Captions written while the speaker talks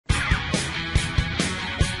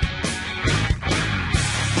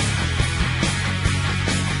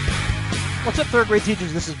What's up, third grade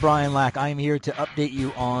teachers? This is Brian Lack. I am here to update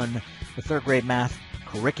you on the third grade math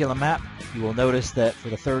curriculum map. You will notice that for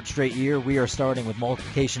the third straight year, we are starting with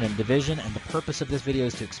multiplication and division, and the purpose of this video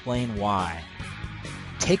is to explain why.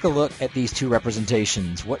 Take a look at these two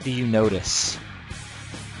representations. What do you notice?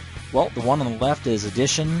 Well, the one on the left is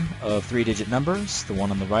addition of three-digit numbers. The one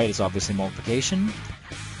on the right is obviously multiplication.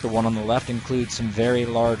 The one on the left includes some very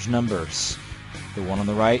large numbers. The one on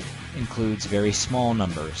the right includes very small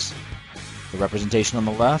numbers. The representation on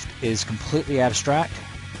the left is completely abstract.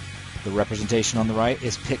 The representation on the right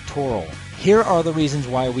is pictorial. Here are the reasons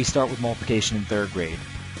why we start with multiplication in third grade.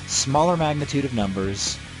 Smaller magnitude of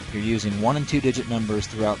numbers. You're using 1 and 2 digit numbers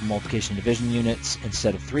throughout the multiplication and division units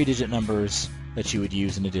instead of 3-digit numbers that you would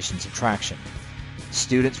use in addition and subtraction.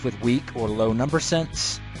 Students with weak or low number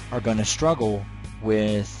sense are going to struggle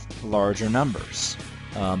with larger numbers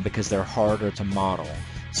because they're harder to model.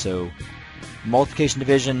 So multiplication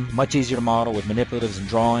division, much easier to model with manipulatives and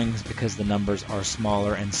drawings because the numbers are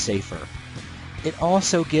smaller and safer. It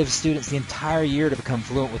also gives students the entire year to become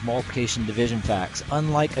fluent with multiplication and division facts.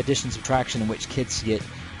 Unlike addition and subtraction, in which kids get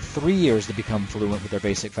 3 years to become fluent with their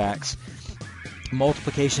basic facts,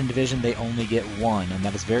 multiplication and division they only get 1, and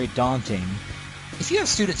that is very daunting. If you have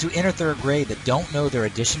students who enter third grade that don't know their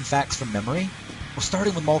addition facts from memory, well,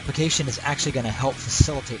 starting with multiplication is actually going to help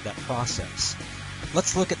facilitate that process.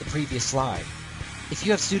 Let's look at the previous slide. If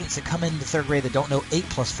you have students that come into third grade that don't know 8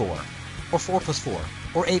 plus 4, or 4 plus 4,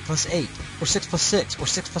 or 8 plus 8, or 6 plus 6, or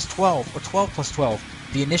 6 plus 12, or 12 plus 12,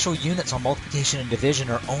 the initial units on multiplication and division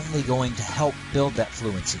are only going to help build that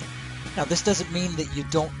fluency. Now, this doesn't mean that you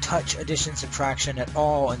don't touch addition and subtraction at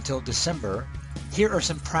all until December. Here are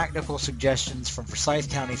some practical suggestions from Forsyth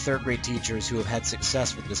County third grade teachers who have had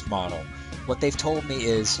success with this model. What they've told me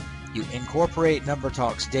is you incorporate number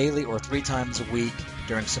talks daily or 3 times a week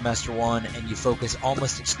during semester 1, and you focus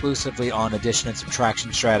almost exclusively on addition and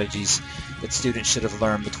subtraction strategies that students should have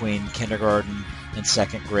learned between kindergarten and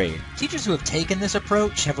 2nd grade. Teachers who have taken this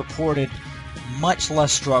approach have reported much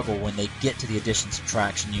less struggle when they get to the addition and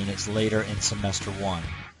subtraction units later in semester 1.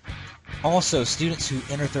 Also, students who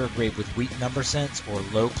enter third grade with weak number sense or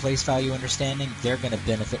low place value understanding, they're going to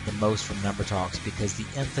benefit the most from number talks because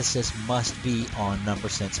the emphasis must be on number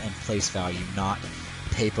sense and place value, not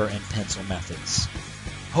paper and pencil methods.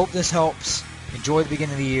 Hope this helps. Enjoy the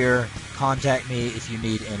beginning of the year. Contact me if you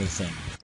need anything.